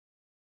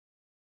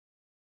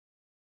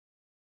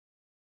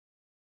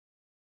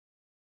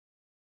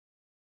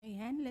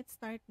Ayan, let's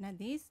start na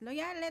this.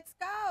 Loyal, let's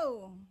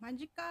go!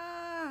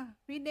 Magica!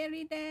 Ride,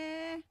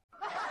 ride!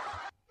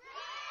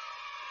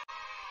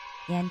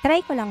 Yan,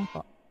 try ko lang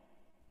po.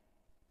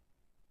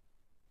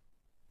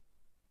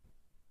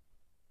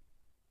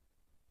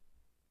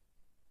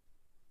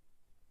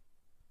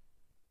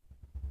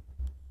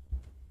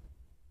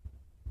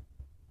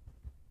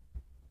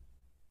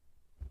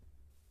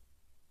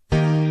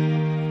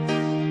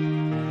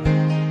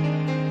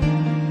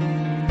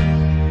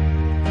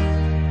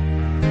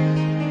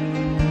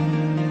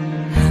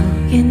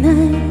 Can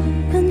I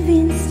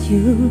convince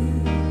you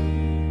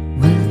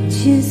what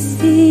you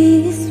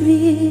see is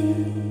real?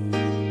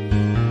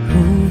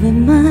 Who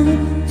am I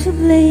to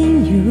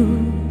blame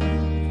you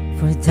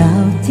for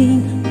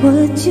doubting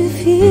what you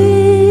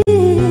feel?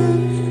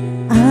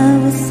 I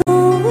was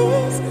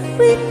always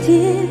with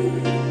you.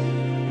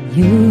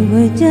 You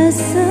were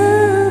just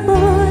a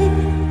boy.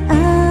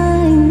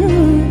 I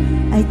knew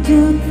I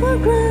took for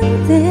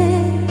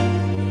granted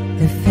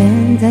the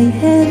friend I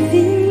have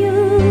in you.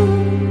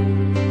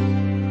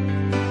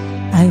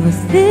 I was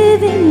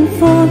living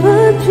for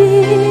a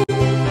dream,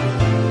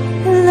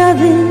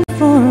 loving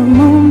for a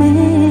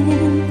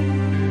moment,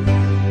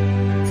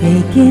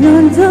 taking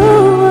on the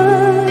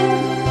world.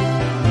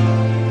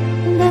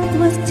 That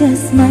was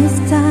just my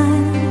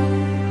style.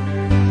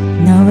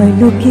 Now I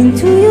look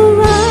into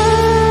your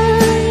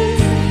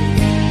eyes,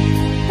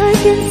 I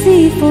can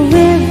see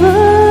forever.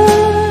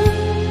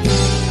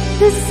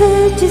 The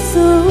search is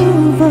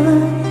over,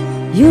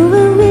 you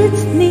were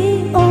with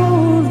me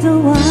all the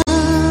while.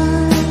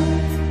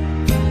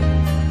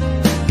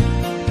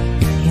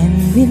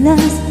 We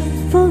last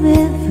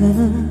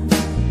forever,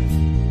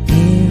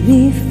 here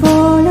we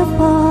fall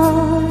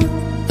apart.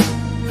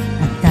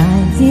 At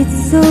times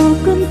it's so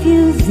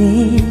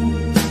confusing,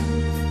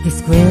 these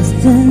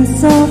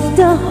questions of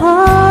the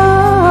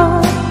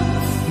heart.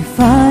 You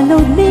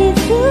followed me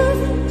through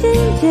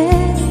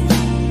changes,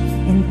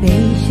 and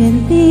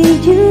patiently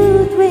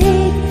you'd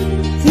wait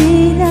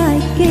till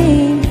I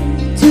came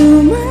to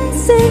my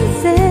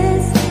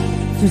senses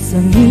through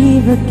some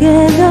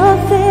miracle of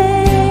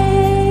fate.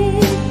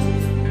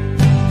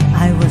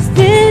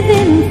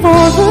 Living for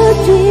a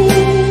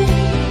dream,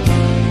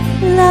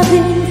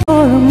 loving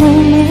for a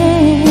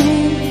moment,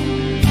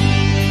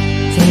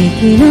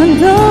 taking on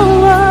the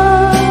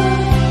world.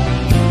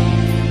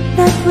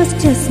 That was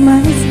just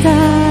my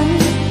style.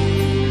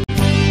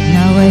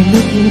 Now I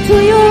look into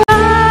your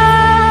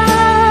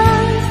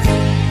eyes,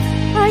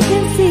 I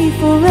can see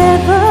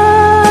forever.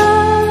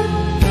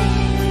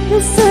 The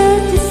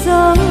search is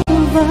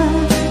over,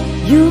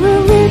 you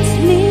were with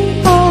me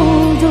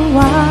all the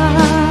while.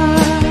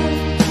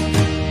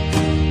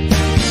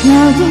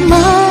 Now you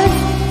must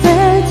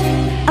search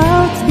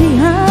out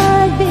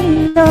behind the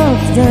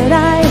loves that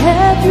I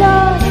have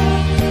lost.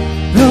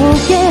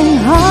 Broken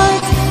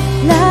hearts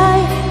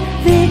lie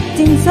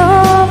victims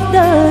of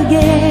the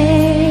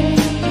game.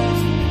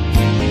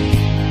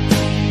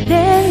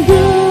 Then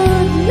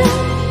good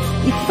luck,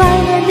 it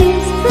finally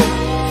struck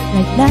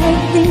like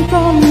lightning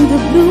from the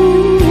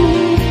blue.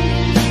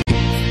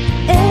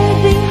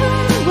 Every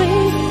highway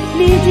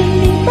leading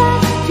me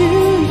back to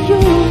you.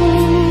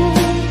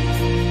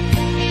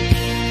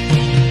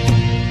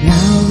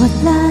 At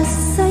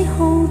last I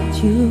hold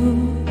you.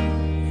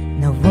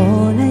 Now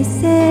all I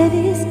said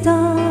is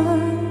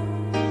done.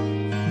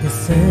 The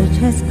search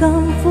has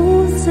come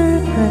full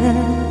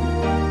circle.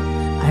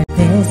 Our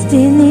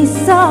destinies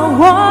are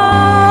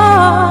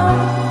one.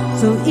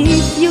 So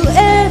if you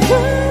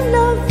ever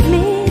love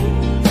me,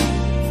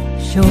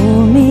 show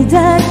me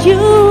that you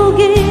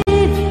give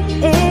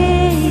a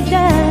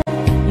that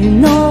you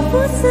know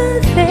who's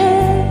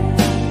there,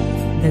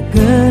 the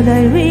girl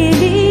I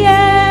really am.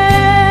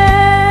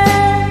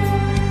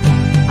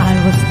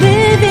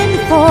 Living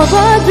for a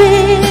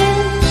dream,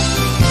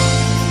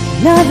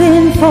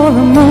 loving for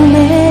a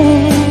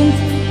moment,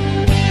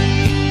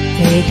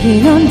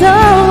 taking on the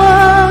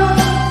world.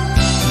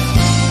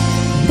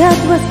 That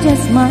was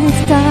just my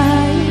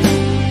style.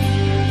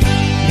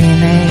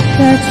 When I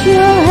touched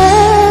your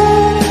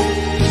hand,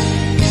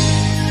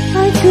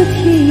 I could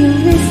hear you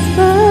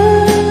whisper,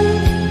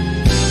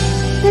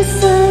 the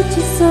search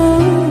is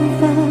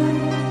over,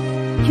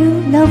 your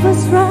love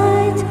was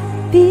right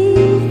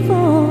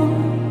before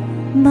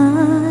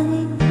my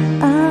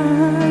eyes.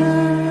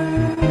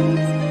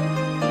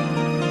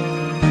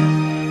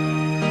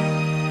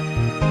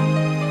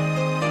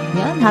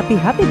 Yan, happy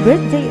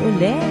birthday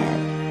ulit.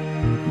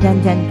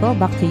 Dyan ko,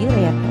 back to you,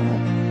 Rhea.